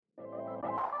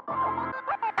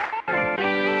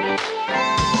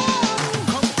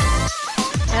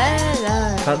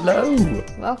Hello!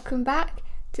 Welcome back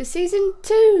to season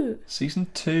 2. Season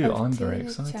 2, I'm very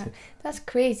excited. That's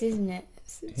crazy, isn't it?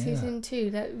 Yeah. Season 2,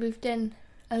 that we've done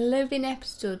 11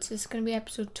 episodes. This is going to be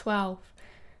episode 12,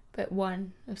 but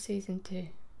 1 of season 2.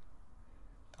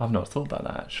 I've not thought about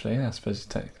that actually. I suppose it's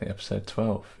technically episode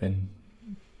 12 in...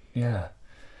 Yeah.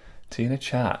 Tea in a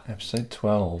Chat, episode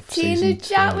 12, Tea season in a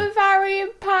 2. Chat with Harry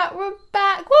and Pat, we're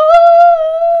back. Woo!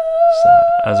 So,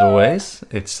 as always,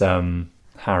 it's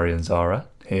Harry and Zara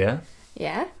here.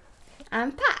 Yeah,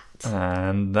 and Pat.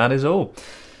 And that is all.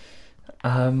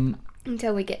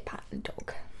 Until we get Pat the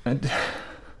dog. And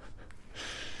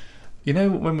you know,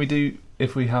 when we do,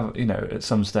 if we have, at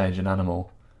some stage an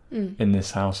animal in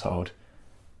this household,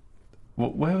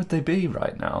 where would they be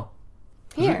right now?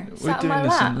 Here, We're sat on doing my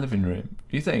this lap. in the living room.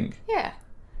 You think? Yeah,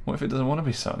 What if it doesn't want to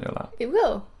be sat on your lap? it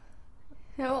will.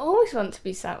 It will always want to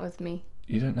be sat with me.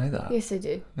 You don't know that. Yes, I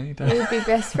do. No, you We don't. would be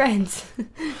best friends.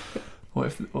 What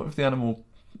if the animal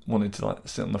wanted to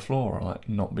sit on the floor or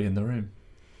not be in the room,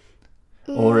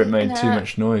 or it made too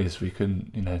much noise? We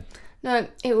couldn't, No,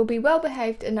 it will be well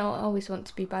behaved and it'll always want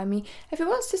to be by me. If it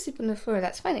wants to sleep on the floor,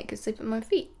 that's fine. It can sleep at my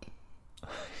feet.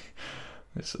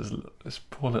 This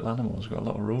poor little animal's got a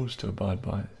lot of rules to abide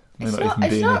by. It's May not- even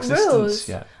it's be in not existence rules.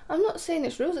 yet. I'm not saying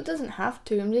it's rules. It doesn't have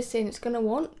to. I'm just saying it's going to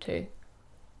want to.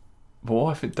 But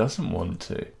what if it doesn't want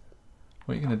to?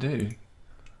 What are you going to do?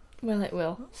 Well, it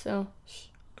will. So.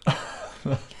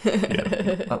 Yeah,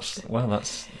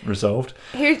 that's resolved.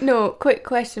 Quick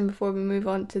question before we move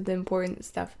on to the important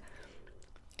stuff.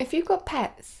 If you've got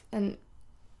pets, or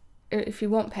if you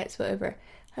want pets, whatever,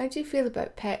 how do you feel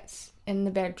about pets in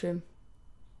the bedroom?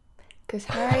 Because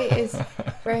Harry is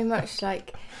very much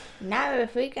like, now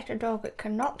if we get a dog, it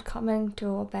cannot come into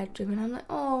our bedroom. And I'm like,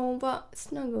 oh, but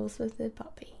snuggles with the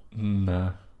puppy.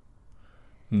 No,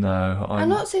 I'm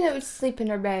not saying it would sleep in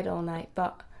her bed all night,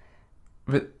 but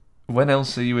when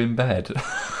else are you in bed?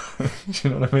 Do you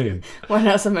know what I mean? when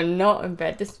else am I not in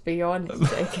bed? Just to be honest,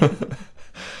 Jake.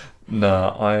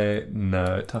 No,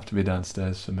 it'd have to be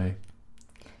downstairs for me.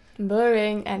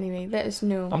 Boring. Anyway, let us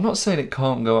know. I'm not saying it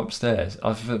can't go upstairs.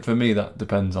 For me, that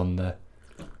depends on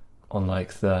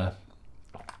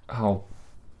how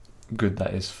good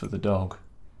that is for the dog.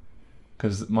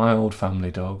 Because my old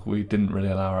family dog, we didn't really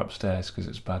allow her upstairs because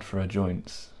it's bad for her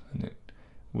joints and it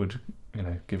would,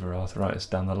 give her arthritis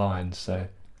down the line. So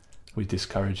we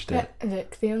discouraged it.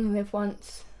 Look, they only live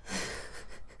once.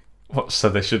 What? So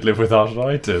they should live with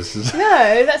arthritis?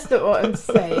 No, that's not what I'm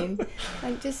saying.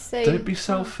 I'm just saying. Don't be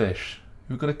selfish.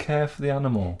 You've got to care for the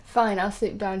animal. Fine, I'll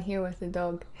sleep down here with the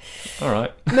dog. All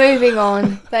right. Moving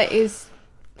on. That is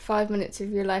 5 minutes of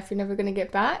your life you're never going to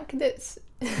get back. That's.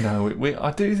 No,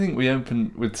 I do think we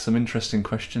open with some interesting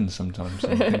questions sometimes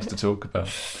and things to talk about.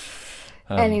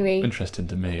 Anyway. Interesting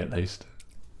to me, at least.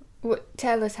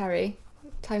 Tell us, Harry.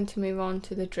 Time to move on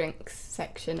to the drinks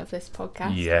section of this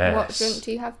podcast. Yes. What drink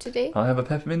do you have today? I have a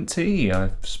peppermint tea.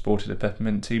 I've sported a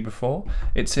peppermint tea before.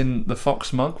 It's in the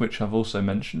Fox mug, which I've also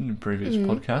mentioned in previous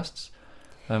podcasts.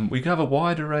 We have a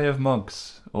wide array of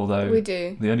mugs, although we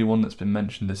do. The only one that's been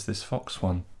mentioned is this Fox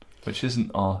one, which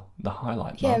isn't the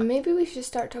highlight mug. Yeah, maybe we should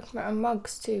start talking about our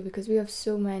mugs too, because we have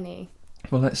so many.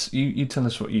 Well, you tell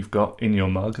us what you've got in your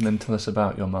mug, and then tell us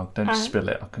about your mug. Don't spill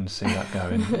it. I can see that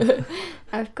going.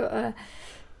 I've got a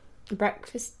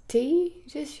breakfast tea,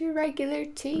 just your regular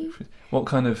tea. What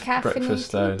kind of Caffeinated.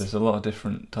 breakfast though? There's a lot of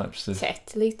different types of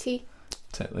Tetley tea.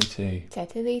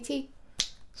 Tetley tea.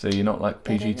 So you're not like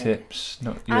PG Tips,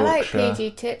 not Yorkshire. I like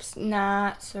PG Tips.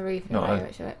 Nah, sorry for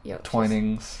Not Yorkshire.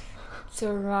 Twinings. It's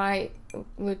alright.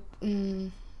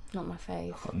 Not my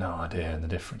fave. I've got no idea the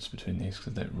difference between these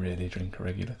because I don't really drink a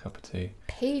regular cup of tea.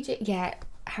 PG, yeah.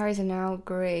 Harry's an Earl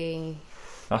Grey.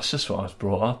 That's just what I was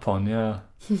brought up on, yeah.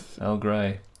 Earl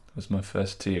Grey was my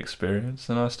first tea experience,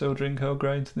 and I still drink Earl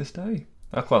Grey to this day.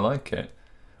 I quite like it.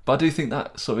 But I do think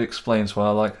that sort of explains why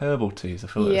I like herbal teas. I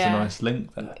feel like there's a nice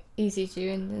link there. Easy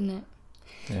chewing, isn't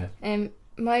it?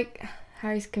 Yeah.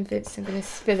 Harry's convinced I'm going to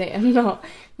spill it. I'm not.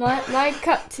 My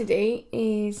cup today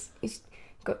is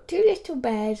got 2 little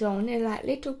bears on. They're like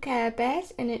little Care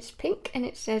Bears, and it's pink, and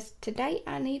it says, "Today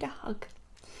I need a hug."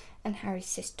 And Harry's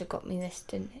sister got me this,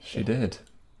 didn't she? She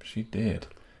did.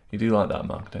 You do like that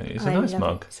mug, don't you? It's a nice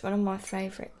mug. It's one of my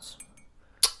favourites.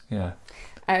 Yeah.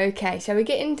 Okay, shall we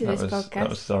get into this podcast? That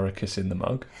was Zara kissing the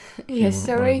mug. Yes,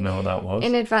 sorry. You know what that was.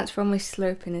 In advance for my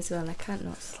slurping as well. I can't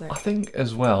not slurp. I think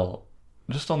as well,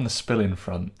 just on the spilling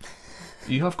front,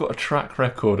 you have got a track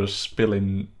record of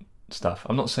spilling stuff.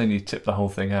 I'm not saying you tip the whole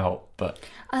thing out, but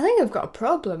I think I've got a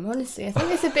problem, honestly. I think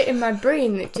there's a bit in my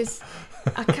brain that just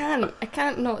I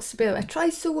can't not spill. I try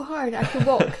so hard. I can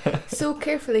walk so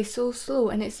carefully, so slow,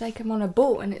 and it's like I'm on a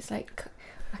boat, and it's like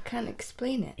I can't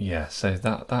explain it. Yeah, so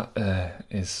that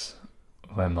is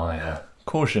where my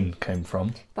caution came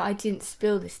from. But I didn't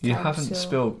spill this time. You haven't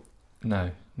spilled...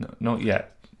 No, not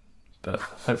yet. But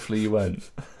hopefully you won't.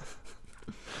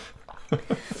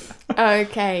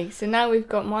 Okay, so now we've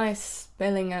got my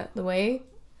spilling out the way.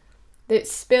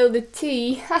 Let's spill the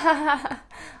tea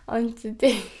on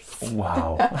today's.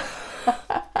 Wow.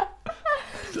 I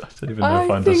don't even know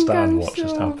if I understand what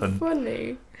just happened.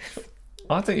 Funny.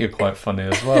 I think you're quite funny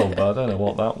as well, but I don't know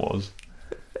what that was.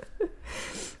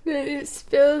 Let's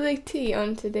spill the tea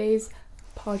on today's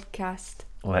podcast.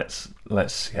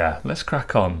 Let's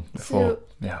crack on before.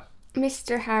 Yeah.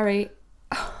 Mr. Harry.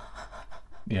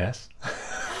 Yes.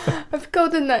 I've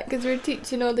called him that because we're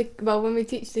teaching when we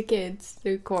teach the kids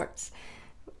through courts,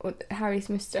 Harry's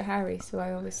Mr. Harry, so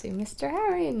I always say Mr.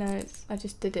 Harry, and now I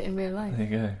just did it in real life. There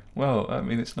you go. Well, I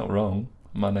mean, it's not wrong.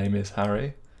 My name is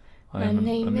Harry. My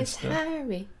name is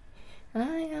Harry. I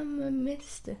am a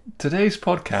mister. Today's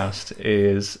podcast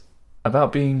is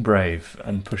about being brave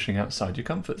and pushing outside your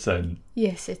comfort zone.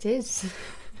 Yes, it is.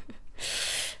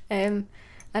 And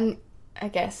I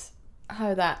guess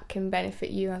how that can benefit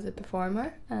you as a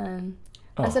performer and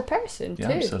as a person too.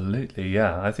 Absolutely,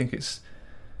 yeah. I think it's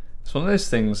one of those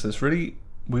things that's really,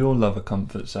 we all love a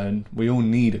comfort zone. We all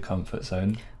need a comfort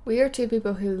zone. We are two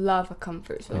people who love a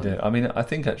comfort zone. We do. I mean, I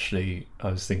think actually,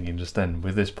 I was thinking just then,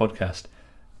 with this podcast,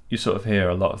 you sort of hear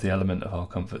a lot of the element of our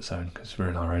comfort zone because we're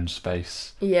in our own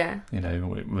space. Yeah. You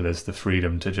know, there's the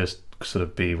freedom to just sort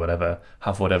of be whatever,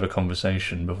 have whatever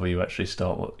conversation before you actually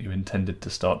start what you intended to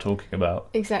start talking about.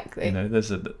 Exactly. You know,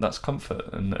 that's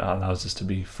comfort, and it allows us to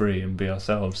be free and be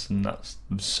ourselves, and that's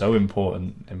so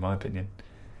important, in my opinion.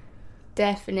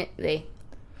 Definitely.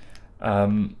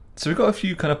 So we've got a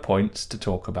few kind of points to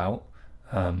talk about,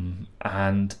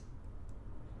 and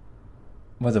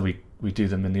whether we do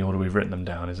them in the order we've written them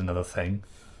down is another thing,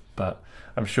 but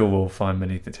I'm sure we'll find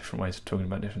many different ways of talking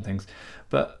about different things.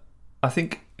 But I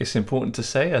think it's important to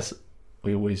say, as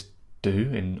we always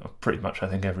do in pretty much I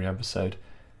think every episode,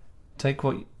 take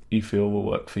what you feel will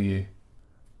work for you.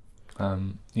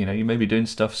 You know, you may be doing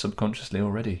stuff subconsciously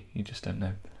already, you just don't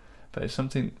know. But if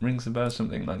something rings a bell,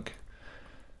 something like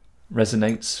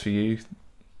resonates for you,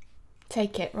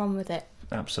 take it, run with it.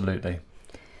 Absolutely.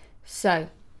 So,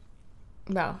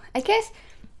 well, I guess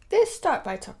let's start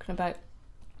by talking about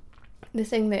the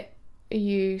thing that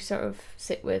you sort of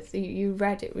sit with. You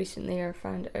read it recently or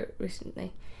found it out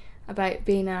recently about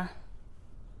being a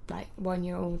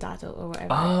 1-year-old adult or whatever.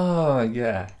 Oh,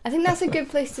 yeah. I think that's a good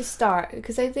place to start,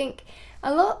 because I think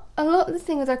a lot of the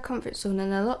thing with our comfort zone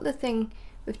and a lot of the thing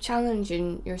with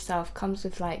challenging yourself comes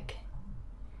with like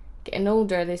getting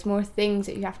older. There's more things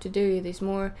that you have to do. There's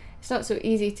more. It's not so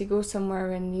easy to go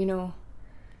somewhere and, you know,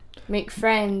 make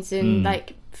friends and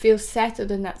like feel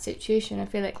settled in that situation. I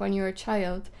feel like when you're a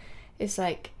child, it's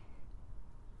like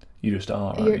you just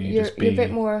are. You're a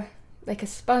bit more like a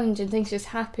sponge, and things just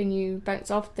happen. You bounce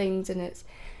off things, and it's.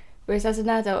 Whereas as an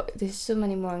adult, there's so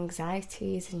many more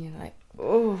anxieties, and you're like,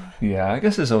 oh. Yeah, I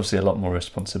guess there's obviously a lot more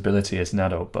responsibility as an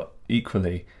adult, but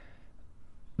equally,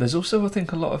 there's also, I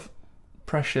think, a lot of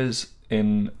pressures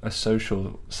in a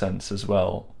social sense as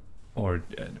well. Or,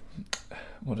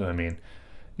 what do I mean?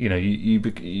 You know, you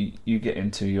get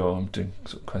into your, I'm doing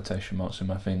sort of quotation marks with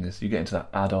my fingers, you get into that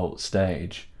adult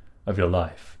stage of your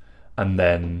life, and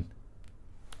then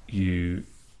you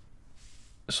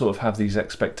sort of have these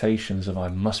expectations of, I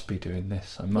must be doing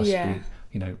this, I must be,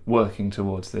 you know, working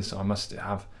towards this, I must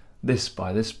have this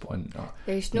by this point.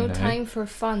 There's no time for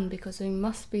fun because we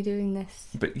must be doing this.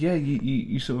 But yeah,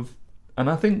 you sort of, and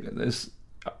I think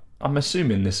I'm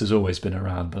assuming this has always been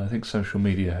around, but I think social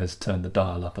media has turned the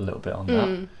dial up a little bit on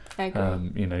that. I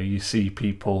agree. You know, you see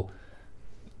people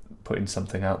putting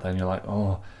something out there and you're like,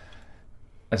 oh,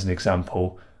 as an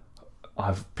example,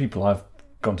 I've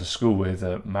gone to school with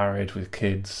are married with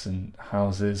kids and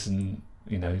houses, and,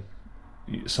 you know,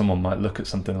 someone might look at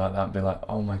something like that and be like,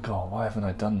 oh my God, why haven't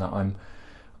I done that?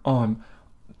 I'm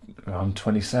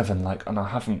 27, like, and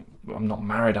I'm not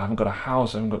married, I haven't got a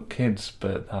house, I haven't got kids,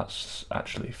 but that's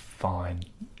actually fine,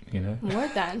 you know? More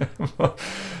than.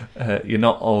 You're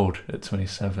not old at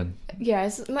 27. Yeah,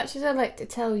 as much as I'd like to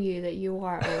tell you that you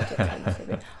are old at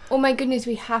 27. Oh my goodness,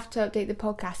 we have to update the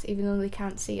podcast even though they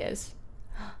can't see us.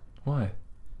 Why?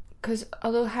 Because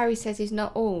although Harry says he's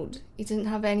not old, he doesn't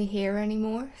have any hair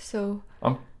anymore, so...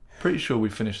 I'm pretty sure we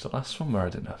finished the last one where I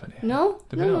didn't have any hair. No.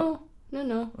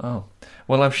 Oh.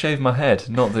 Well, I've shaved my head.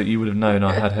 Not that you would have known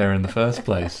I had hair in the first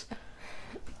place.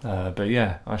 But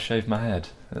yeah, I shaved my head.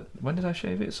 When did I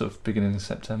shave it? Sort of beginning of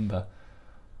September.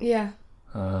 Yeah.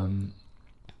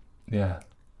 Yeah.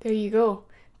 There you go.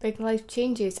 Big life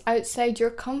changes outside your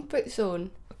comfort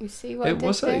zone. You see what I It did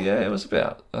was there? it was a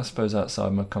bit, I suppose,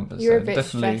 outside my comfort zone. You were a bit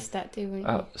Definitely stressed that day, weren't you?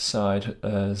 outside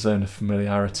zone of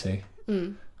familiarity.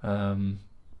 But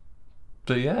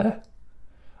yeah,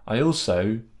 I don't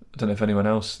know if anyone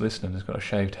else listening has got a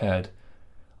shaved head.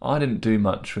 I didn't do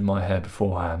much with my hair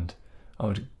beforehand. I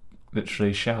would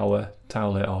literally shower,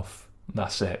 towel it off,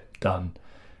 that's it, done.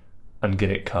 And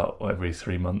get it cut every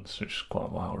 3 months, which is quite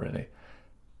a while really.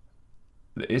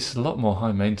 It's a lot more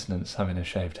high maintenance having a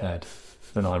shaved head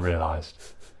than I realised.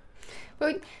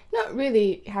 Well, not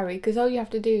really, Harry, because all you have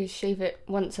to do is shave it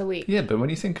once a week. Yeah, but when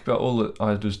you think about all that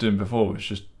I was doing before, it was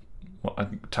just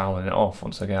toweling it off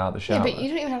once I get out of the shower. Yeah, but you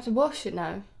don't even have to wash it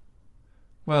now.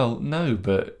 Well, no,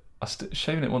 but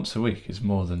shaving it once a week is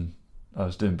more than I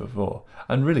was doing before.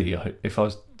 And really, if I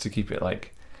was to keep it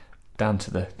like down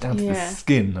to the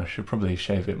skin, I should probably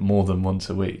shave it more than once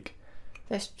a week.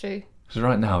 That's true. Because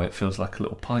right now it feels like a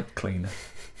little pipe cleaner.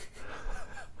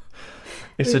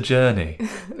 It's a journey.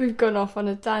 We've gone off on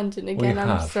a tangent again.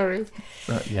 I'm sorry.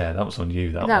 That was on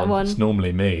you. That one. It's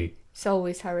normally me. It's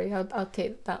always Harry. I'll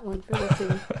take that one for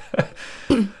the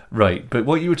team. Right, but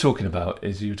what you were talking about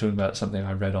is you were talking about something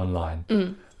I read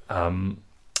online.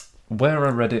 Where I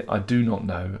read it, I do not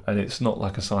know, and it's not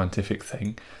like a scientific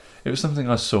thing. It was something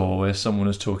I saw where someone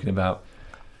was talking about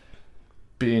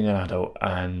being an adult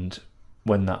and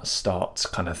when that starts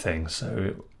kind of thing.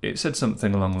 So it said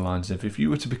something along the lines of if you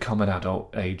were to become an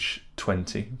adult age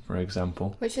 20, for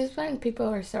example. Which is when people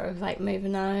are sort of like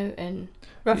moving out and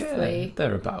roughly... Yeah,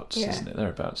 thereabouts, isn't it?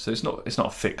 Thereabouts. So it's not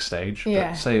a fixed age,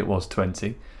 but say it was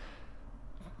 20.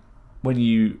 When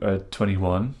you are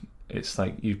 21, it's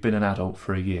like you've been an adult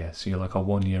for a year, so you're like a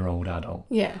 1-year-old adult.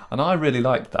 Yeah. And I really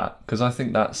like that, because I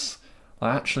think that's...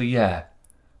 actually, yeah,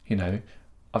 you know...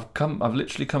 I've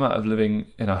literally come out of living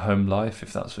in a home life,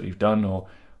 if that's what you've done, or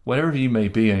wherever you may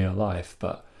be in your life,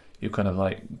 but you're kind of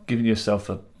like giving yourself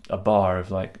a bar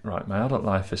of like, right, my adult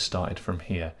life has started from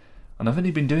here, and I've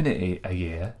only been doing it a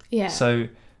year. Yeah. So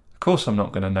of course I'm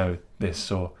not going to know this,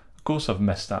 or of course I've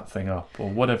messed that thing up, or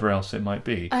whatever else it might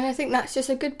be. And I think that's just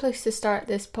a good place to start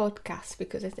this podcast,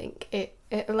 because I think it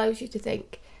allows you to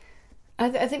think. I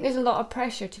think there's a lot of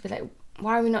pressure to be like,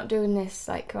 why are we not doing this?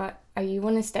 Like, you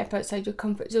want to step outside your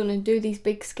comfort zone and do these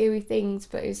big scary things,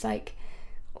 but it's like,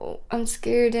 oh, I'm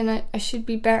scared and I should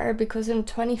be better because I'm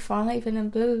 25 and I'm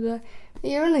blah blah blah.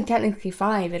 You're only technically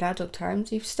 5 in adult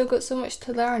terms. You've still got so much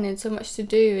to learn and so much to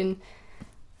do, and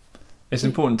it's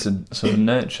important to sort of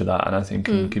nurture that, and I think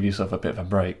and give yourself a bit of a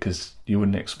break, because you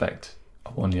wouldn't expect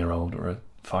a 1-year-old or a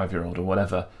 5-year-old or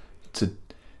whatever to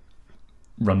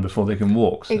run before they can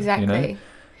walk. So, exactly. You know?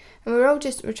 And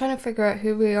we're trying to figure out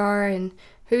who we are and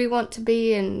who we want to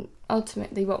be, and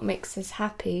ultimately what makes us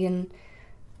happy, and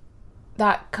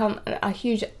that a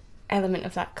huge element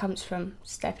of that comes from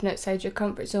stepping outside your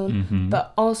comfort zone,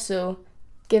 but also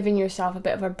giving yourself a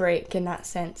bit of a break in that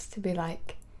sense, to be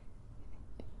like,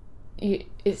 it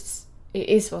is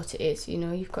what it is, you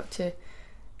know. You've got to,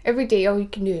 every day all you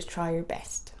can do is try your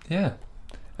best. Yeah.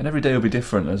 And every day will be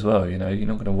different as well, you know. You're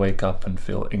not going to wake up and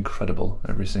feel incredible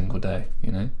every single day,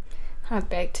 you know. I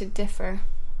beg to differ.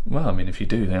 Well, I mean, if you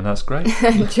do, then that's great.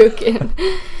 I'm joking.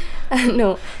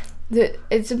 No,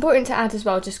 it's important to add as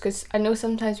well, just because I know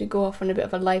sometimes we go off on a bit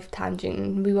of a life tangent,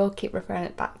 and we will keep referring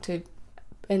it back to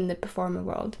in the performer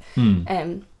world.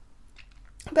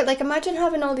 But like, imagine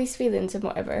having all these feelings and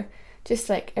whatever, just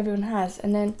like everyone has,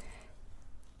 and then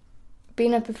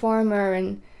being a performer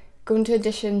and going to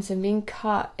auditions and being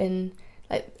cut, and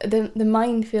like the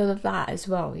minefield of that as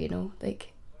well, you know,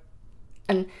 like,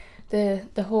 and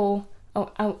the whole,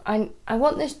 I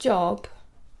want this job,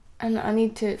 and I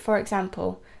need to, for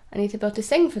example, I need to be able to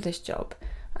sing for this job.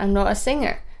 I'm not a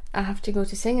singer. I have to go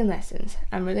to singing lessons.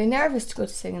 I'm really nervous to go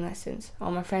to singing lessons.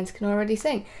 All my friends can already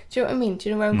sing. Do you know what I mean? Do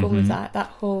you know where I'm going with that? That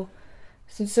whole,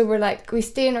 so we're like, we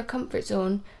stay in our comfort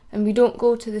zone and we don't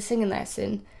go to the singing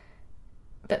lesson,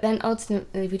 but then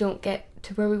ultimately we don't get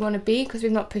to where we want to be because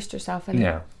we've not pushed ourselves in.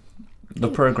 Yeah, the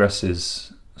progress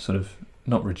is sort of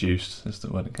not reduced, is the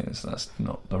word. That's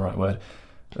not the right word.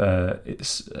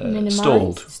 It's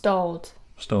stalled.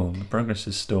 The progress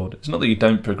is stalled. It's not that you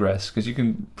don't progress, because you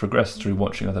can progress through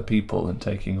watching other people and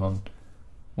taking on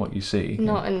what you see.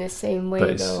 Not in the same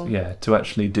way, though. Yeah, to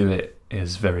actually do it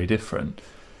is very different.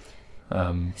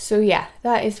 So yeah,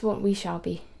 that is what we shall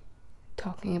be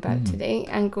talking about today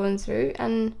and going through.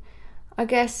 And I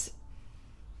guess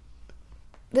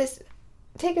let's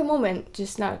take a moment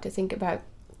just now to think about,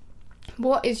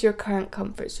 what is your current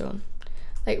comfort zone?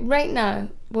 Like right now,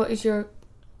 what is your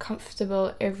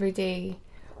comfortable everyday,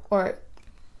 or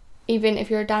even if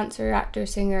you're a dancer, actor,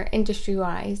 singer,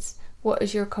 industry-wise, what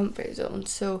is your comfort zone?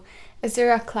 So is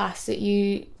there a class that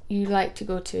you like to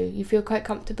go to, you feel quite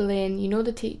comfortable in, you know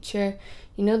the teacher,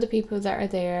 you know the people that are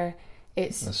there,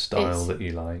 it's a style that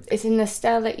you like. It's in the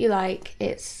style that you like.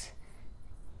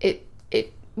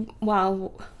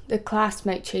 While the class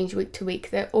might change week to week,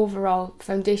 the overall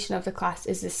foundation of the class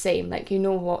is the same. Like, you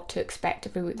know what to expect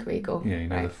every week where you go. Yeah, you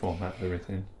know, right? The format,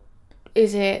 everything.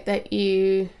 Is it that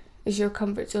is your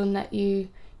comfort zone that you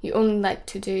only like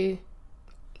to do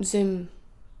Zoom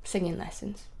singing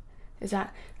lessons? Is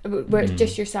that where it's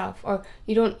just yourself, or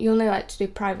you only like to do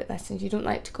private lessons, you don't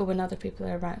like to go when other people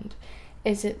are around?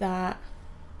 Is it that,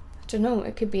 I don't know,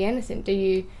 it could be anything. Do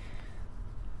you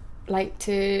like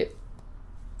to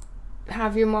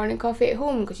have your morning coffee at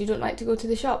home because you don't like to go to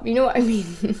the shop? You know what I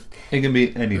mean? It can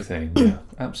be anything. Yeah,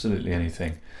 absolutely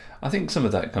anything. I think some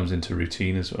of that comes into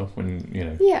routine as well, when, you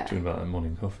know, talking about a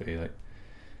morning coffee, like.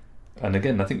 And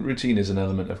again, I think routine is an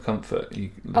element of comfort.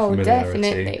 Familiarity,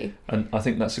 definitely. And I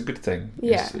think that's a good thing.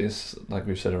 Yeah. It's like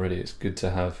we've said already, it's good to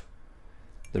have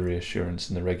the reassurance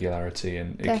and the regularity,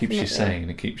 and it keeps you sane,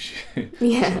 it keeps you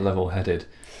sort of level-headed.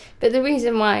 But the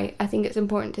reason why I think it's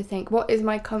important to think, what is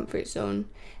my comfort zone,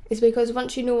 is because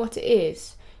once you know what it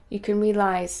is, you can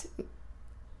realise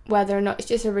whether or not it's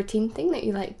just a routine thing that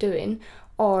you like doing,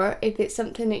 or if it's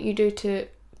something that you do to,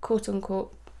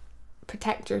 quote-unquote,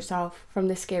 protect yourself from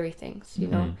the scary things, you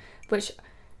know, which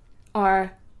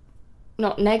are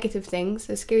not negative things.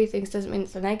 The scary things doesn't mean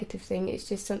it's a negative thing. It's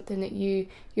just something that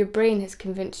your brain has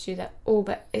convinced you that,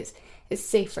 but it's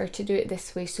safer to do it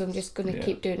this way, so I'm just going to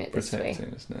keep doing it this way.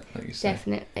 Protecting, isn't it? Like you say.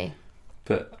 Definitely.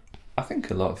 But I think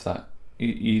a lot of that,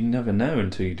 you never know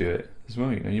until you do it as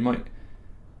well. You know, you might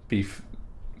be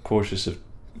cautious of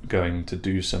going to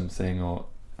do something or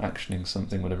actioning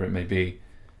something, whatever it may be,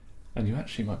 and you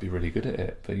actually might be really good at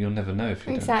it, but you'll never know if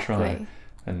you don't try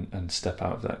and step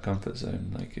out of that comfort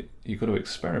zone. Like, you've got to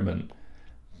experiment,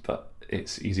 but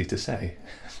it's easy to say.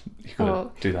 You've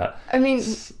got to do that. I mean,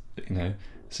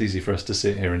 it's easy for us to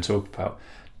sit here and talk about,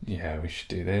 we should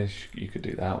do this, you could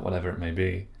do that, whatever it may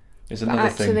be. It's another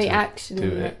thing to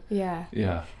do it.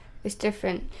 Yeah. It's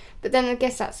different. But then I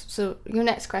guess so your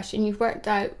next question, you've worked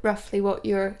out roughly what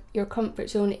your comfort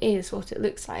zone is, what it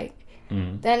looks like.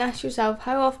 Then ask yourself,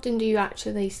 how often do you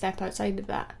actually step outside of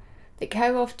that? Like,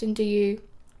 how often do you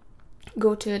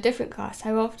go to a different class?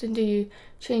 How often do you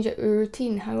change up your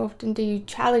routine? How often do you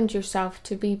challenge yourself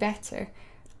to be better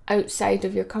outside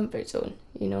of your comfort zone,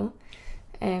 you know?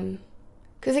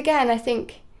 Because again, I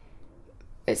think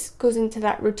it goes into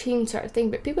that routine sort of thing,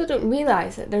 but people don't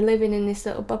realise that they're living in this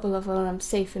little bubble of, I'm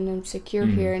safe and I'm secure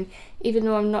here, and even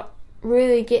though I'm not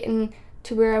really getting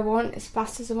to where I want as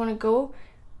fast as I want to go,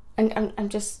 and I'm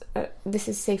just, this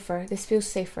is safer, this feels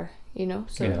safer, you know?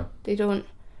 So they don't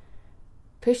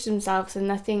push themselves.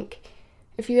 And I think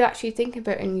if you actually think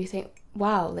about it and you think,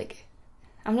 wow, like,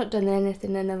 I've not done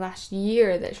anything in the last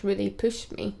year that's really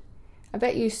pushed me, I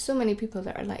bet you so many people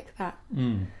that are like that.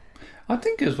 I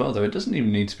think as well, though, it doesn't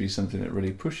even need to be something that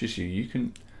really pushes you. You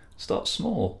can start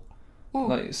small.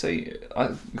 Like, say,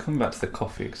 come back to the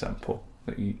coffee example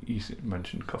that you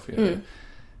mentioned, coffee earlier.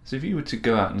 So if you were to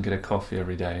go out and get a coffee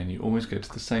every day and you always go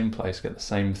to the same place, get the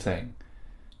same thing,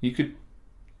 you could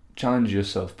challenge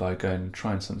yourself by going and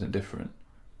trying something different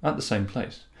at the same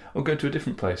place, or go to a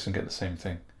different place and get the same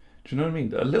thing. Do you know what I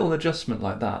mean? A little adjustment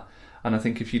like that. And I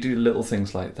think if you do little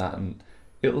things like that, and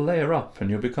it'll layer up and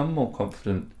you'll become more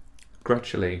confident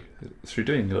gradually through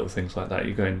doing little things like that.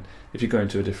 If you're going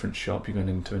to a different shop, you're going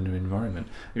into a new environment.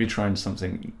 If you're trying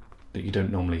something that you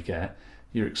don't normally get,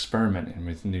 you're experimenting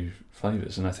with new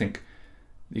flavours, and I think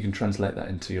you can translate that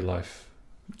into your life.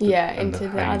 Into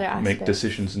the other aspects. Make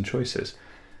decisions and choices.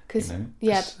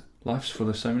 Because life's full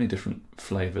of so many different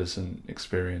flavours and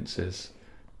experiences,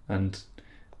 and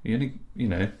you only,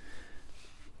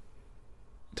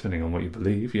 depending on what you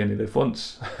believe, you only live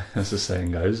once, as the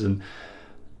saying goes, and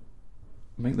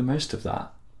make the most of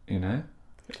that.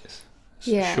 It's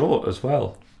short as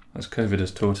well, as COVID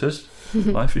has taught us.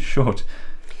 Life is short.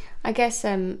 I guess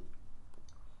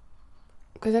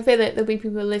because I feel like there'll be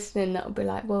people listening that'll be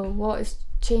like, well, what has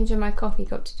changing my coffee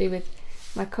got to do with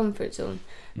my comfort zone?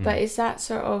 But it's that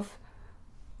sort of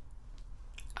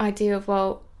idea of,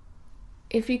 well,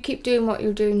 if you keep doing what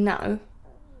you're doing now,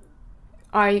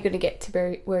 are you going to get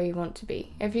to where you want to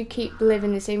be? If you keep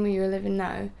living the same way you're living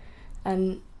now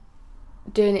and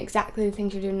doing exactly the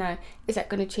things you're doing now, is that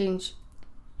going to change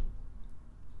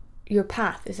your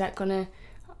path? Is that going to,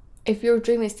 if your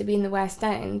dream is to be in the West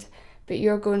End, but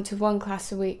you're going to one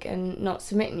class a week and not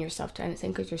submitting yourself to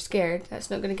anything because you're scared, that's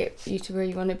not going to get you to where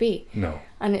you want to be. No.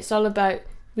 And it's all about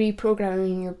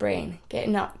reprogramming your brain,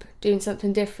 getting up, doing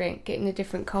something different, getting a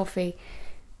different coffee,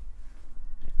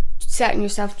 setting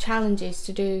yourself challenges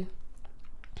to do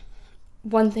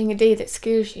one thing a day that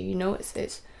scares you. You know,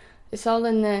 it's all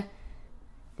in the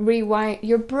rewind.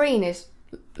 Your brain is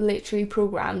literally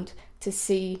programmed to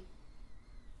see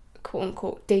quote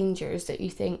unquote dangers that you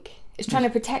think it's trying to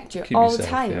protect you all the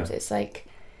time. Yeah. It's like,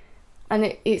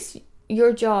 and it's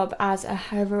your job as a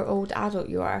however old adult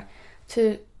you are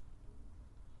to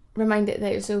remind it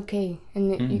that it's okay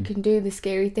and that you can do the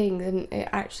scary things and it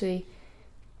actually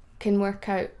can work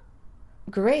out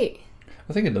great.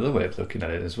 I think another way of looking at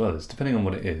it as well is, depending on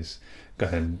what it is,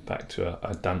 going back to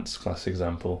a dance class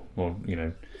example or, you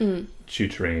know,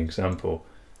 tutoring example,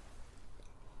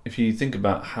 if you think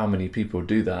about how many people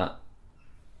do that,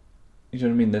 you know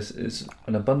what I mean, there's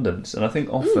an abundance, and I think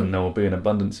often there will be an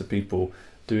abundance of people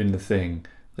doing the thing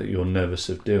that you're nervous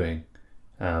of doing.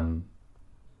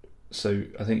 So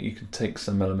I think you can take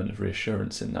some element of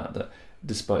reassurance in that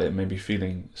despite it maybe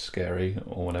feeling scary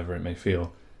or whatever it may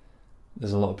feel,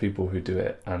 there's a lot of people who do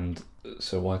it, and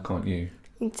so why can't you?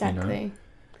 Exactly. You know?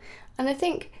 And I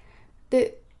think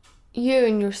that you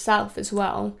and yourself as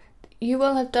well, you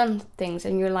will have done things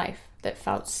in your life that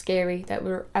felt scary, that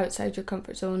were outside your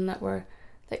comfort zone, that were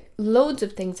like loads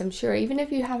of things, I'm sure, even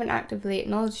if you haven't actively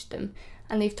acknowledged them,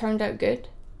 and they've turned out good.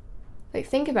 Like,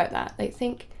 think about that. Like,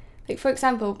 for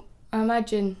example, I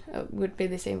imagine it would be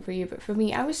the same for you, but for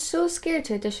me, I was so scared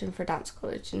to audition for dance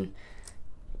college and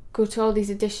go to all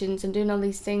these auditions and doing all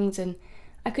these things, and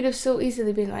I could have so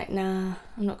easily been like, nah,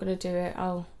 I'm not going to do it,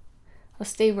 I'll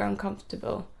stay where I'm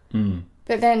comfortable.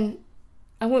 But then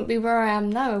I wouldn't be where I am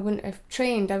now. I wouldn't have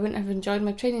trained, I wouldn't have enjoyed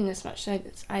my training as much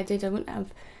as I did, I wouldn't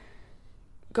have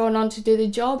gone on to do the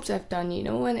jobs I've done, you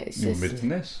know, and it's you just... wouldn't be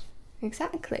doing this.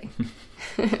 Exactly.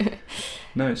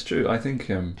 No, it's true. I think,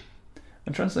 and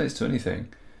translates to anything,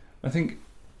 I think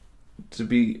to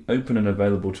be open and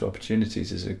available to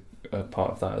opportunities is a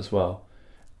part of that as well.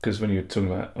 Because when you're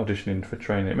talking about auditioning for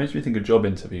training, it makes me think of job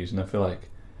interviews, and I feel like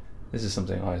this is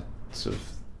something I sort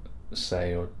of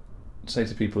say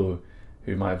to people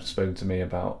who might have spoken to me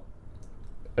about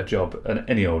a job,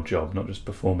 any old job, not just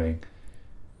performing.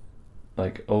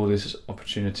 Like, oh, this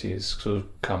opportunity has sort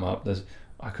of come up.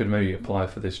 I could maybe apply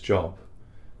for this job,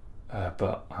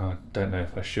 but I don't know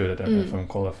if I should. I don't know if I'm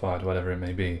qualified, whatever it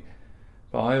may be.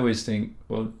 But I always think,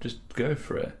 well, just go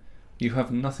for it. You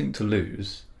have nothing to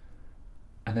lose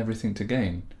and everything to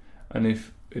gain. And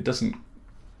if it doesn't,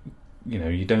 you know,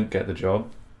 you don't get the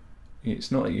job,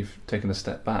 it's not that you've taken a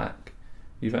step back.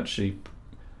 You've actually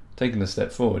taken a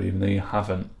step forward, even though you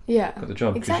haven't got the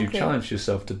job. Because you've challenged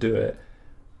yourself to do it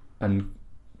and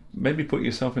maybe put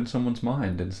yourself in someone's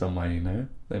mind in some way, you know.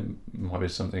 There might be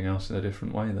something else in a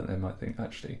different way that they might think,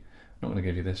 actually, I'm not going to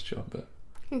give you this job, but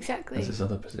there's this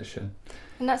other position.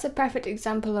 And that's a perfect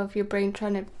example of your brain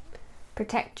trying to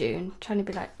protect you and trying to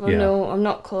be like, well, no, I'm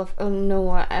not qualified. Oh, no,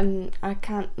 I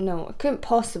can't. No, I couldn't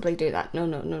possibly do that.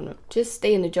 No. Just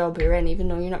stay in the job you're in, even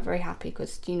though you're not very happy,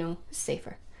 because, you know, it's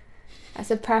safer.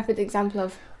 That's a perfect example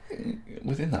of...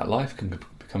 Within that, life can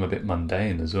become a bit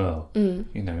mundane as well. You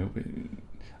know,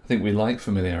 I think we like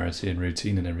familiarity and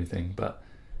routine and everything, but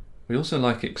we also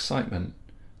like excitement,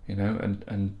 you know,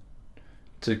 and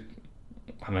to,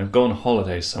 I don't know, go on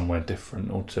holiday somewhere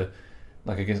different, or to,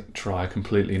 like, I guess, try a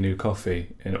completely new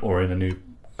coffee in a new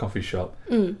coffee shop.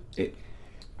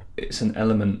 It's an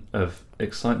element of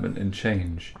excitement and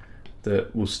change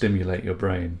that will stimulate your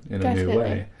brain in a new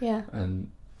way. Yeah. And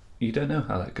you don't know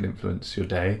how that could influence your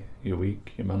day, your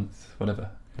week, your month, whatever.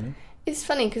 You know? It's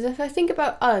funny, because if I think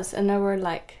about us and our,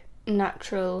 like,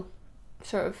 natural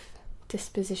sort of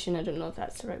disposition, I don't know if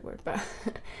that's the right word, but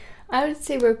I would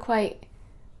say we're quite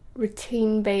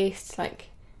routine based, like,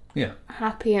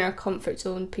 happy in our comfort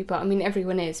zone people. I mean,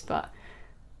 everyone is, but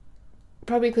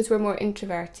probably because we're more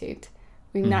introverted,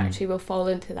 we naturally will fall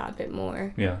into that a bit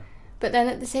more. Yeah. But then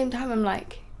at the same time, I'm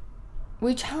like,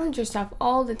 we challenge ourselves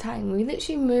all the time. We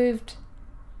literally moved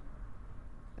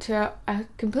to a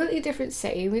completely different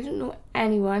city. We didn't know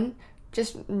anyone.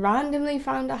 Just randomly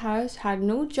found a house, had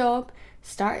no job,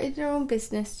 started their own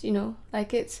business, you know,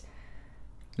 like, it's...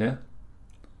 Yeah.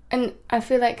 And I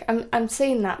feel like I'm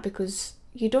saying that because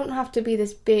you don't have to be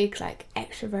this big, like,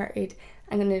 extroverted,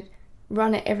 I'm going to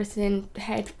run at everything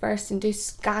head first and do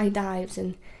skydives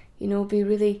and, you know, be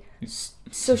really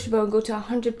sociable and go to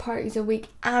 100 parties a week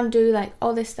and do, like,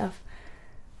 all this stuff.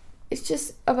 It's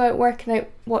just about working out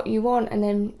what you want and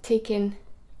then taking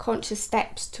conscious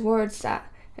steps towards that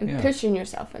and pushing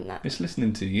yourself in that. It's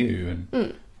listening to you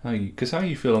Because how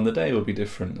you feel on the day will be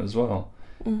different as well.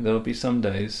 There'll be some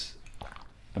days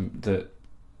that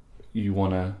you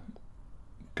want to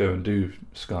go and do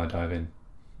skydiving,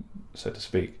 so to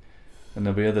speak, and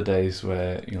there'll be other days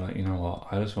where you're like, you know what,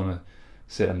 I just want to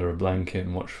sit under a blanket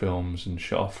and watch films and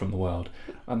shut off from the world,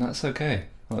 and that's okay.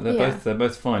 Like they're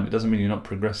both fine. It doesn't mean you're not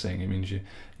progressing. It means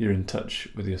you're in touch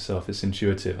with yourself. It's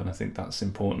intuitive, and I think that's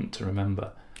important to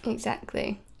remember.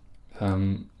 Exactly.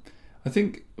 I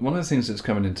think one of the things that's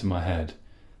coming into my head,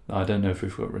 I don't know if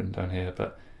we've got it written down here,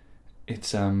 but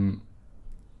it's a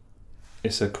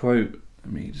quote.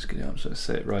 Let me just get it up so I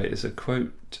say it right. It's a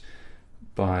quote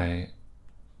by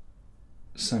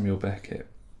Samuel Beckett,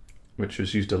 which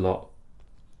was used a lot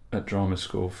at drama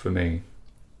school for me,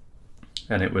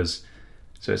 and it was,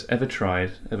 so it's ever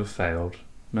tried, ever failed,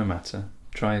 no matter,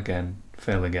 try again,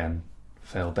 fail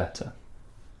better.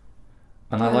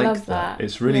 And I like love that.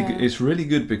 It's really good. It's really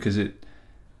good because you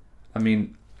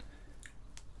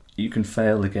can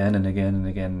fail again and again and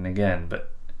again and again,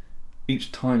 but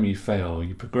each time you fail,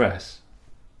 you progress.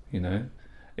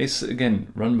 It's,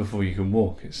 again, run before you can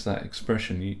walk. It's that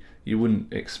expression. You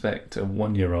wouldn't expect a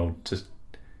 1-year-old to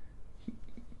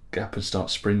get up and start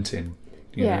sprinting.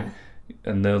 You know,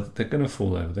 and they're going to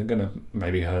fall over. They're going to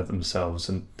maybe hurt themselves,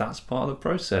 and that's part of the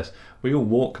process. We all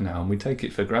walk now, and we take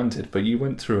it for granted. But you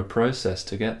went through a process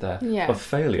to get there of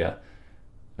failure,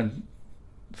 and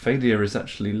failure is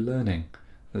actually learning.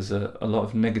 There's a lot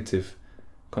of negative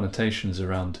connotations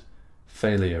around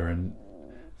failure and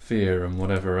fear and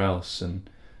whatever else. And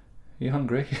are you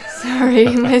hungry?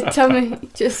 Sorry, my tummy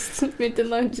just made the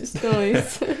loudest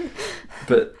noise.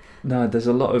 But no, there's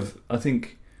a lot of, I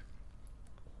think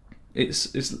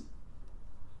it's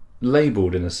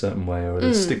labelled in a certain way, or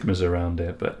there's stigmas around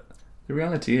it, but the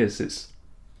reality is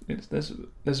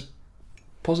there's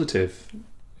positive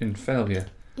in failure.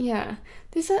 Yeah,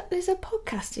 there's a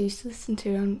podcast I used to listen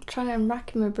to. I'm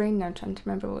racking my brain now trying to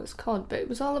remember what it's called, but it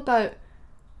was all about,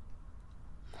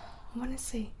 I want to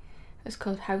say it's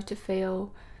called How to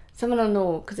Fail. Someone will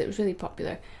know because it was really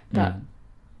popular, but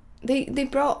they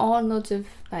brought on loads of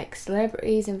like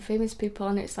celebrities and famous people,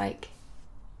 and it's like,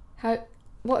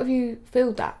 what have you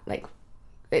failed at? Like,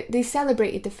 they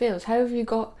celebrated the fails. How have you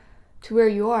got to where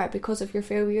you are because of your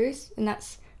failures? And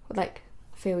that's like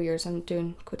failures, I'm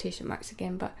doing quotation marks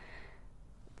again, but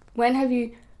when have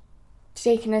you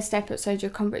taken a step outside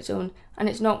your comfort zone and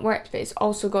it's not worked, but it's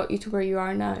also got you to where you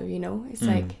are now? It's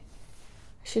like, I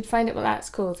should find out what that's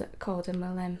called, and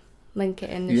we'll link it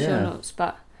in the show notes.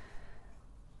 But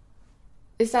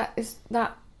is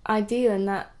that idea, and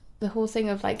that the whole thing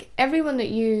of like everyone that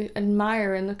you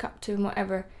admire and look up to and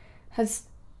whatever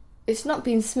it's not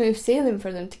been smooth sailing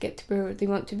for them to get to where they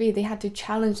want to be. They had to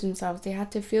challenge themselves. They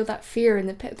had to feel that fear in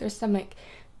the pit of their stomach,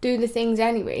 do the things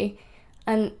anyway,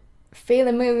 and fail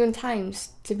a million times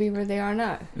to be where they are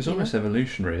now. It's almost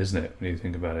evolutionary, isn't it, when you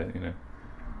think about it,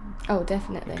 Oh,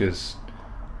 definitely. Because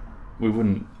we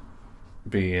wouldn't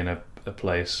be in a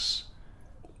place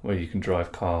where you can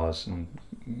drive cars and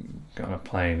get on a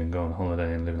plane and go on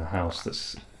holiday and live in a house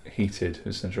that's heated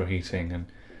with central heating, and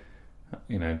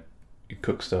you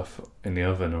cook stuff in the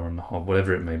oven or on the hob,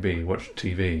 whatever it may be, watch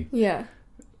TV. Yeah.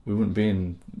 We wouldn't be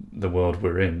in the world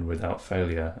we're in without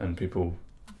failure and people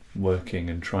working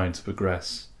and trying to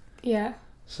progress. Yeah.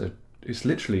 So it's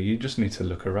literally, you just need to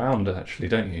look around, actually,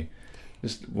 don't you?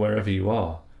 Just wherever you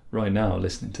are right now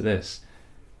listening to this,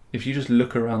 if you just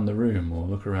look around the room or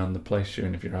look around the place you're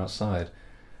in, if you're outside,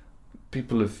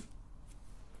 people have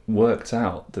worked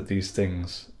out that these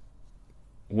things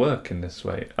work in this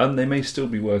way, and they may still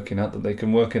be working out that they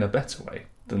can work in a better way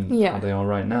than how they are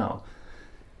right now.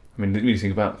 I mean, when you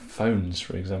think about phones,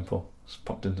 for example, it's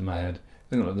popped into my head.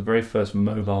 Think about the very first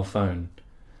mobile phone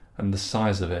and the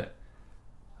size of it,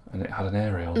 and it had an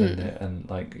aerial, didn't it? And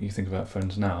like, you think about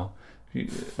phones now,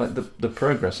 like the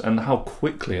progress and how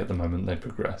quickly at the moment they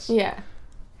progress. Yeah,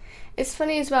 it's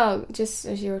funny as well. Just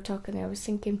as you were talking, I was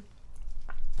thinking,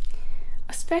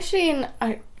 especially in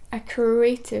a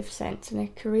creative sense, in a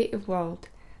creative world,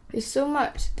 there's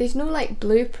no like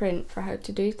blueprint for how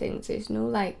to do things. There's no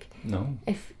like,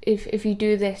 if you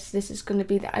do this is going to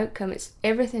be the outcome.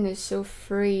 Everything is so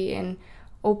free and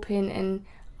open and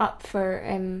up for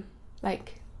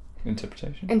like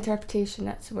interpretation,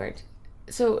 that's the word.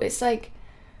 So it's like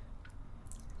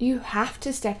you have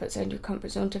to step outside your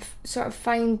comfort zone to sort of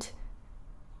find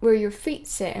where your feet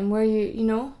sit and where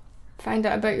you find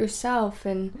out about yourself.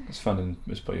 And it's fun, and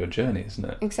it's part of your journey, isn't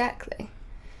it? Exactly.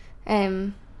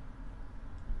 But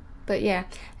yeah,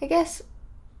 I guess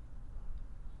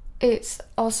it's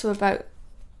also about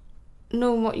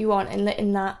knowing what you want and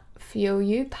letting that fuel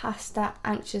you past that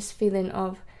anxious feeling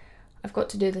of, I've got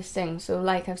to do this thing. So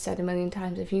like I've said a million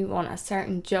times, if you want a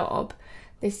certain job,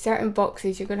 there's certain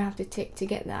boxes you're going to have to tick to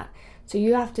get that. So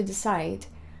you have to decide,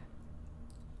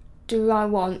 do I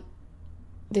want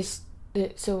this,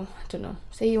 so I don't know,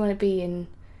 say you want to be in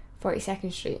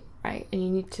 42nd Street, right, and you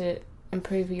need to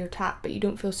improve your tap, but you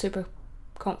don't feel super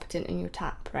competent in your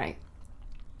tap, right?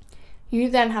 You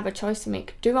then have a choice to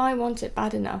make. Do I want it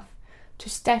bad enough to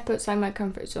step outside my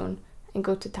comfort zone and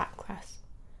go to tap class?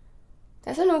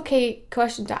 That's an okay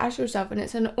question to ask yourself, and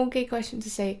it's an okay question to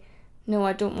say, no,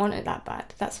 I don't want it that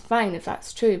bad. That's fine if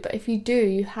that's true, but if you do,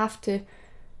 you have to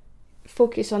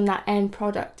focus on that end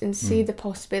product and see the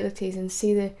possibilities and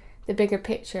see the bigger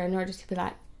picture in order to be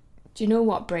like, do you know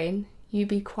what, brain? You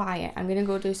be quiet. I'm going to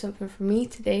go do something for me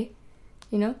today,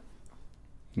 you know?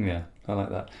 Yeah, I like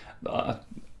that.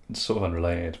 It's sort of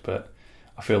unrelated, but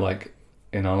I feel like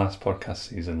in our last podcast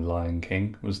season, Lion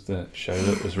King was the show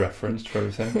that was referenced for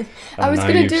everything. And now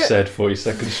you've said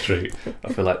 42nd Street.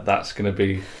 I feel like that's going to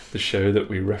be the show that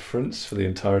we reference for the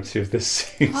entirety of this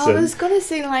season. Oh, I was going to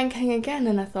say Lion King again,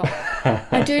 and I thought,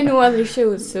 I do know other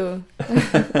shows, so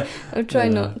I'll try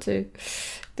not to.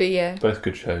 But yeah. Both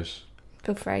good shows.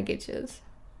 Both very good shows.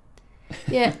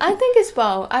 Yeah, I think as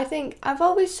well, I've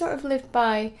always sort of lived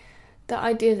by the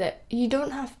idea that you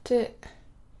don't have to...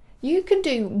 You can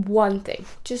do one thing,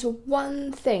 just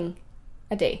one thing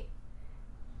a day.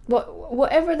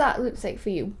 Whatever that looks like for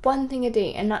you, one thing a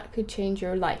day, and that could change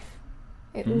your life.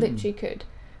 It literally could.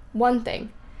 One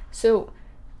thing. So,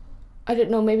 I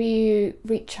don't know, maybe you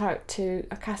reach out to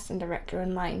a casting director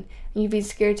online, and you've been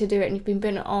scared to do it, and you've been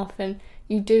putting it off, and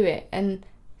you do it, and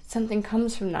something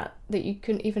comes from that you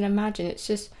couldn't even imagine.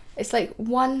 It's like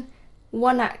one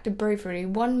act of bravery,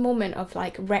 one moment of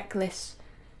like reckless,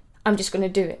 I'm just going to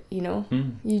do it, you know?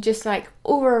 You just like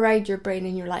override your brain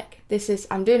and you're like,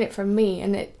 I'm doing it for me.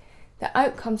 And the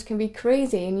outcomes can be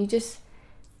crazy and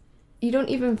you don't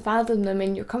even fathom them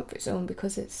in your comfort zone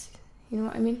because it's, you know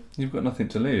what I mean? You've got nothing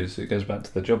to lose. It goes back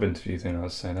to the job interview thing I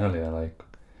was saying earlier. Like,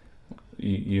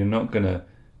 you're not going to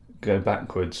go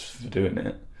backwards for doing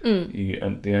it.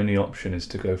 And the only option is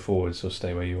to go forwards or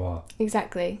stay where you are.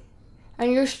 Exactly.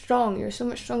 And you're strong. You're so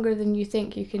much stronger than you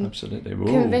think. You can absolutely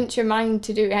convince your mind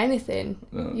to do anything.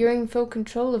 You're in full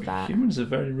control of that. Humans are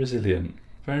very resilient,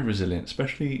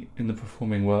 especially in the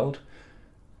performing world.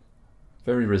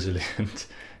 Very resilient.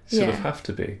 Sort of have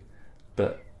to be.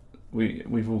 But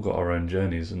we've all got our own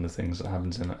journeys and the things that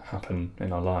happen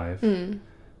in our lives,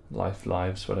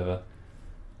 whatever.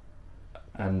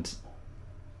 And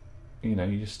you know,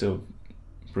 you're still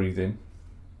breathing,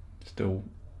 still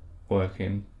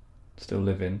working, still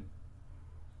living.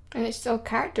 And it's still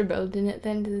character building at the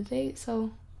end of the day, so...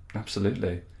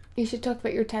 Absolutely. You should talk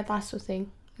about your Ted Lasso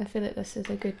thing. I feel like this is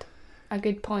a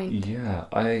good point. Yeah,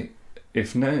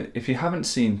 if you haven't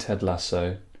seen Ted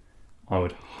Lasso, I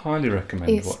would highly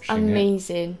recommend watching it. It's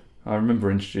amazing. I remember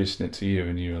introducing it to you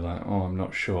and you were like, oh, I'm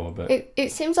not sure, but...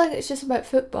 It seems like it's just about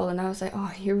football, and I was like,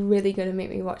 oh, you're really going to make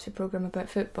me watch a programme about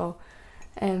football.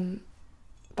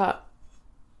 But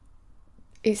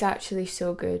it's actually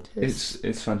so good.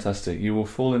 It's fantastic. You will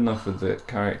fall in love with the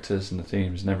characters and the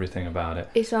themes and everything about it.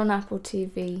 It's on Apple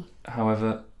TV.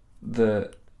 However,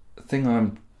 the thing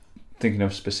I'm thinking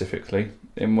of specifically,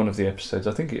 in one of the episodes,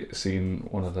 I think it's in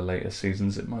one of the later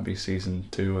seasons, it might be season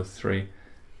 2 or 3...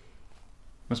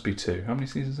 Must be 2. How many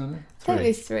seasons are there? 3. I think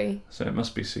it's 3. So it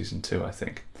must be season 2, I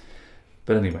think.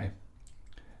 But anyway,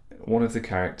 one of the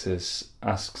characters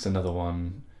asks another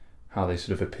one how they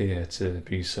sort of appear to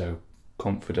be so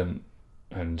confident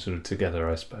and sort of together,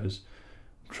 I suppose.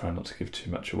 I'm trying not to give too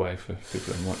much away for people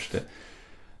who haven't watched it.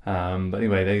 But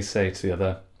anyway, they say to the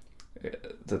other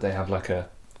that they have like a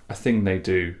thing they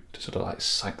do to sort of like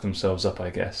psych themselves up, I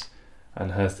guess.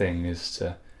 And her thing is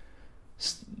to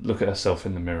look at herself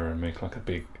in the mirror and make like a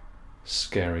big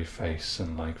scary face,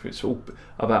 and like it's all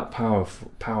about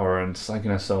power and psyching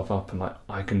herself up and like,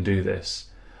 I can do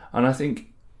this. And I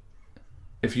think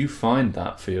if you find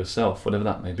that for yourself, whatever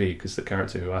that may be, because the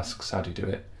character who asks how do you do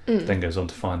it then goes on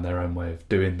to find their own way of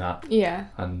doing that,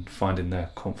 and finding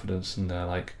their confidence and their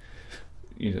like,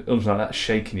 you know, almost like that,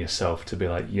 shaking yourself to be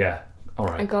like, yeah, all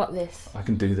right, I got this, I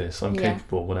can do this, I'm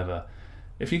capable, whatever.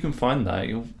 If you can find that,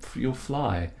 you'll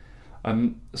fly.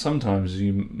 Sometimes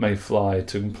you may fly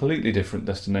to a completely different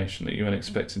destination that you weren't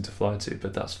expecting to fly to,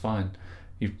 but that's fine.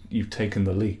 You've taken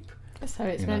the leap. That's how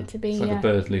it's meant to be. It's like a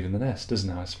bird leaving the nest, isn't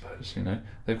it? I suppose, you know,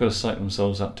 they've got to psych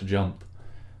themselves up to jump,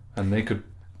 and they could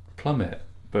plummet,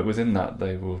 but within that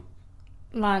they will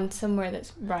land somewhere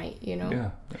that's right. You know. Yeah.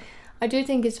 I do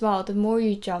think as well, the more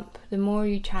you jump, the more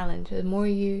you challenge, the more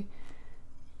you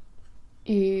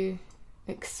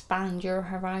expand your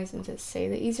horizons, let's say,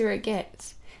 the easier it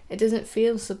gets. It doesn't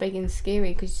feel so big and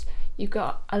scary because you've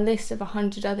got a list of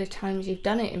 100 other times you've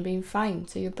done it and been fine.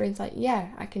 So your brain's like, yeah,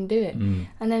 I can do it.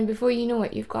 And then before you know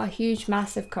it, you've got a huge,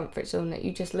 massive comfort zone that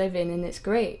you just live in, and it's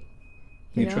great.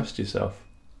 You trust yourself.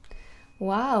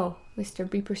 Wow, Mr.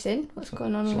 Beeperson, what's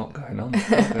going on? There's a lot going on.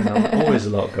 Always a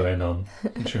lot going on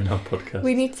during our podcast.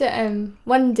 We need to,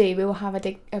 one day we will have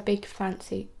a big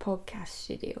fancy podcast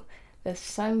studio. There's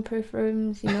soundproof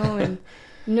rooms, and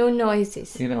no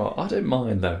noises. You know what? I don't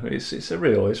mind though. It's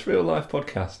real life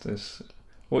podcast. It's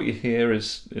what you hear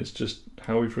is just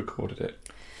how we've recorded it.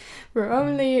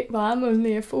 I'm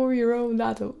only a 4-year-old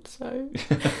adult, so.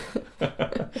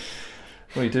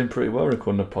 Well, you're doing pretty well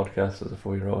recording a podcast as a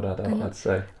 4-year-old adult, I'd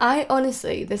say. I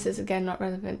honestly, this is again not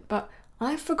relevant, but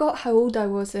I forgot how old I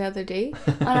was the other day,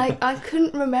 and I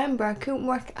couldn't remember. I couldn't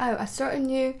work it out. I sort of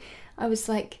knew. I was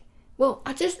like, well,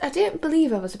 I didn't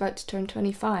believe I was about to turn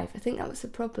 25. I think that was the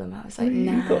problem. I was like,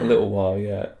 nah. You've got a little while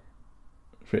yet.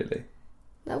 Really?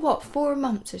 Like what, 4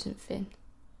 months or something?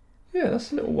 Yeah,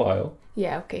 that's a little while.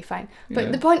 Yeah, okay, fine.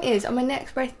 But the point is, on my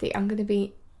next birthday, I'm going to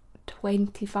be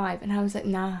 25, and I was like,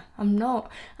 nah, I'm not.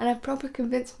 And I probably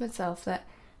convinced myself that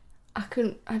I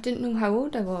didn't know how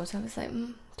old I was. I was like,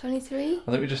 23?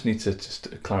 I think we just need to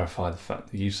just clarify the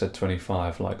fact that you said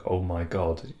 25, like, oh my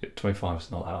god, 25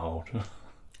 is not that old.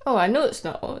 Oh, I know it's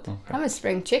not old. Okay. I'm a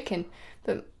spring chicken.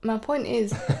 But my point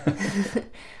is,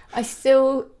 I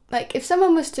still, like, if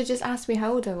someone was to just ask me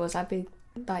how old I was, I'd be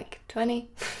like 20.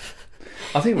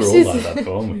 I think we're all like that,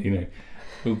 though, aren't we?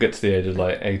 We'll get to the age of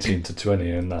like 18 to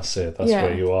 20 and that's it. That's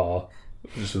where you are.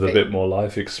 Just with a bit more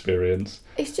life experience.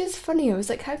 It's just funny. I was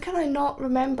like, how can I not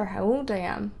remember how old I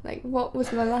am? Like, what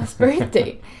was my last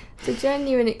birthday? It's a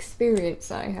genuine experience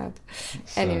that I had.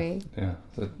 Anyway. Yeah,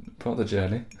 part of the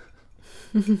journey.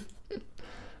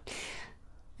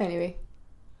 Anyway.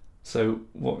 So,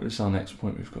 what is our next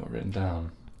point we've got written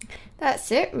down?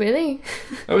 That's it, really.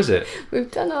 Oh, is it?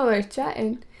 We've done all our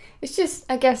chatting. It's just,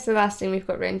 I guess the last thing we've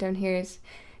got written down here is,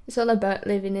 it's all about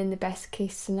living in the best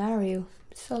case scenario.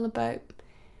 It's all about,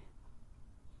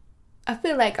 I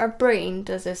feel like our brain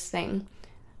does this thing,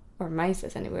 or mine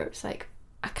does anywhere, it's like,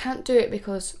 I can't do it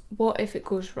because what if it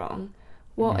goes wrong?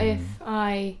 What if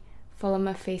I fall on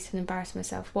my face and embarrass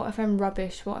myself? What if I'm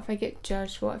rubbish? What if I get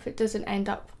judged? What if it doesn't end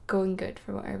up going good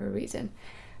for whatever reason?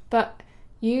 But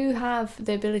you have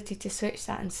the ability to switch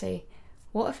that and say,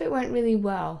 what if it went really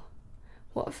well?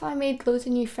 What if I made loads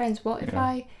of new friends? What if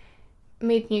I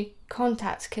made new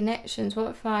contacts, connections?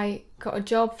 What if I got a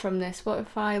job from this? What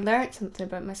if I learnt something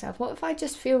about myself? What if I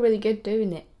just feel really good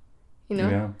doing it?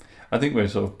 Yeah. I think we're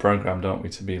sort of programmed, aren't we,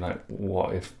 to be like,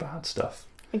 what if bad stuff?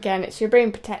 Again, it's your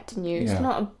brain protecting you. It's Yeah.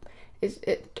 not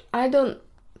I don't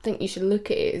think you should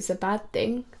look at it as a bad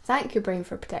thing. Thank your brain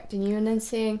for protecting you and then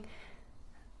saying,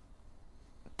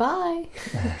 bye.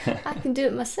 I can do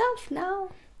it myself now.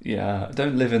 Yeah,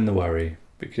 don't live in the worry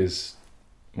because,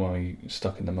 well, you're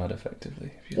stuck in the mud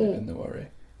effectively. If you live in the worry,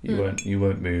 you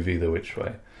won't move either which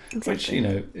way. Exactly.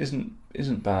 Which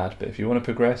isn't bad, but if you want to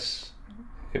progress,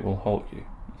 it will halt you.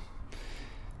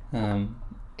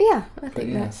 Yeah, I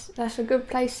think that's a good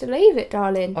place to leave it,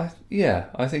 darling. I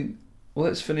think. Well,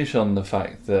 let's finish on the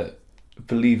fact that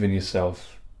believe in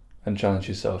yourself and challenge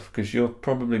yourself because you're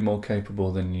probably more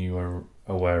capable than you are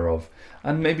aware of,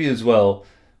 and maybe as well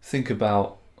think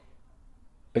about.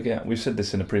 Again, we've said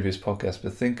this in a previous podcast,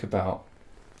 but think about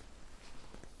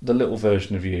the little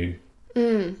version of you,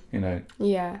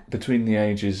 between the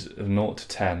ages of 0 to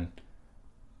 10,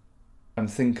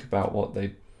 and think about what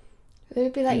they'd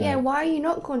be like, why are you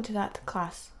not going to that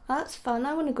class? Oh, that's fun,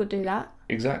 I want to go do that.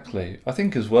 Exactly. I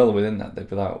think as well within that, they'd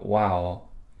be like, wow,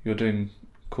 you're doing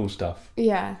cool stuff.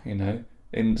 Yeah. In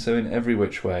every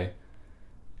which way,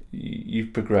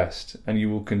 you've progressed, and you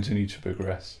will continue to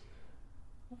progress.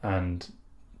 And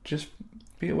just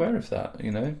be aware of that,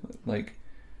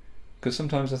 because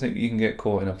sometimes I think you can get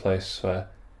caught in a place where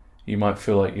you might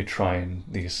feel like you're trying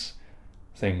these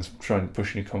things, trying to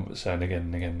push your comfort zone again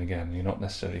and again and again. You're not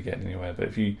necessarily getting anywhere, but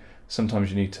sometimes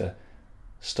you need to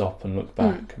stop and look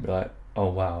back and be like, oh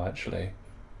wow, actually,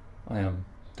 I am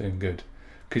doing good.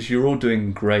 Because you're all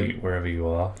doing great wherever you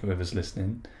are, whoever's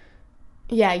listening.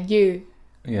 Yeah, you.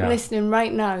 Yeah. Listening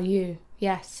right now, you.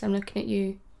 Yes, I'm looking at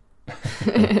you.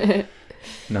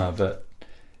 No, but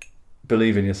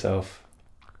believe in yourself.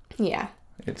 Yeah.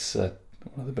 It's one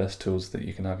of the best tools that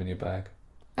you can have in your bag.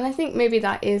 And I think maybe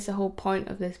that is the whole point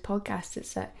of this podcast.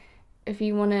 It's that if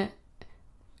you want to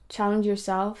challenge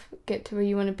yourself, get to where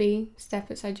you want to be,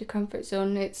 step outside your comfort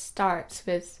zone, it starts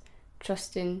with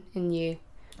trusting in you.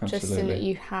 Absolutely. Trusting that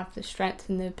you have the strength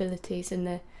and the abilities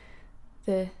and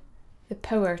the the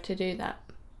power to do that.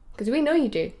 Because we know you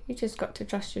do. You just got to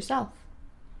trust yourself.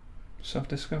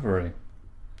 Self-discovery.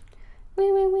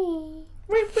 Wee, wee, wee.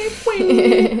 Wee, wee,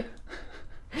 wee.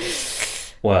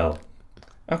 Well,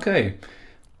 okay.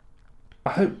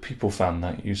 I hope people found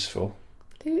that useful.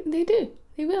 They do.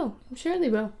 They will. I'm sure they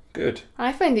will. Good.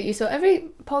 I find it useful.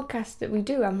 Every podcast that we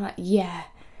do, I'm like, yeah.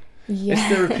 It's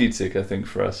therapeutic, I think,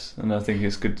 for us. And I think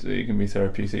it's good that it can be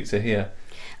therapeutic to hear.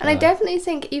 And I definitely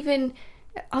think even...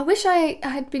 I wish I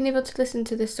had been able to listen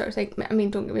to this sort of thing. I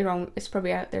mean, don't get me wrong, it's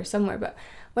probably out there somewhere. But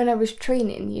when I was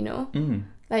training, you know?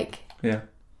 Like... Yeah.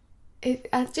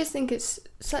 I just think it's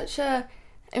such a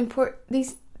important...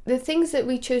 The things that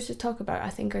we choose to talk about, I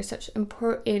think, are such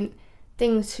important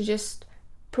things to just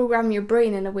program your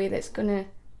brain in a way that's going to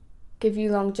give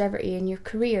you longevity in your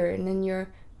career and in your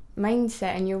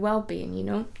mindset and your well-being, you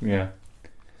know? Yeah,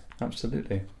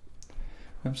 absolutely.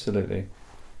 Absolutely.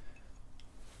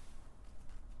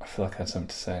 I feel like I had something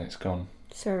to say and it's gone.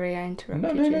 Sorry, I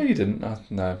interrupted you. No, you didn't.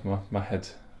 My head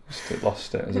just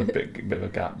lost it. There's a bit of a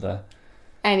gap there.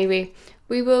 Anyway,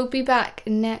 we will be back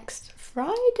next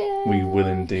Friday. We will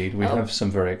indeed. We have some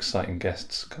very exciting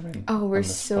guests coming. Oh, we're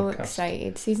so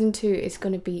excited. Season 2 is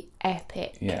going to be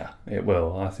epic. Yeah, it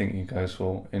will. I think you guys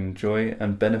will enjoy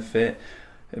and benefit.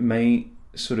 It may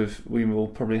we will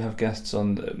probably have guests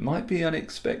on that might be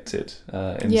unexpected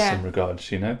in some regards,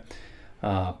 you know.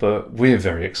 But we're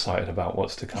very excited about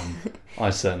what's to come.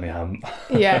 I certainly am.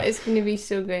 Yeah, it's going to be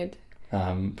so good.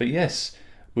 But yes,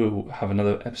 we'll have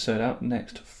another episode out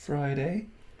next Friday.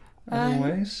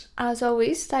 As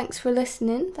always, thanks for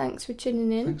listening. Thanks for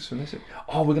tuning in. Thanks for listening.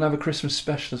 Oh, we're going to have a Christmas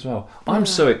special as well. I'm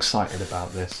so excited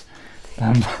about this.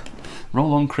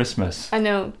 Roll on Christmas. I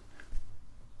know.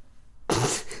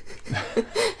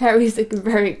 Harry's looking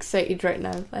very excited right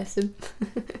now, bless him.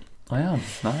 I am.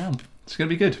 It's going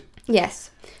to be good.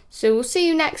 Yes. So we'll see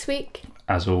you next week.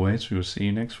 As always, we will see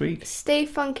you next week. Stay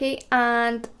funky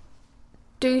and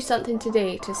do something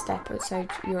today to step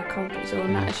outside your comfort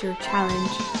zone. That is your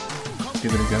challenge.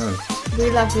 Give it a go.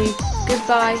 We love you.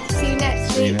 Goodbye. See you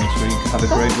next week. Have a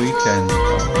great weekend.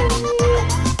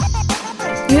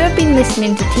 You have been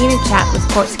listening to Teen and Chat with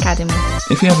Ports Academy.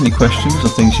 If you have any questions or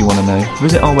things you want to know,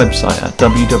 visit our website at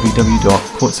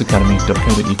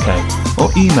www.portsacademy.co.uk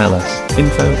or email us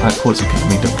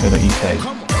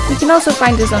info@portsacademy.co.uk. You can also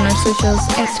find us on our socials,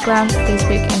 Instagram,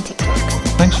 Facebook and TikTok.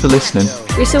 Thanks for listening.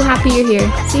 We're so happy you're here.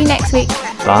 See you next week.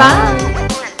 Bye.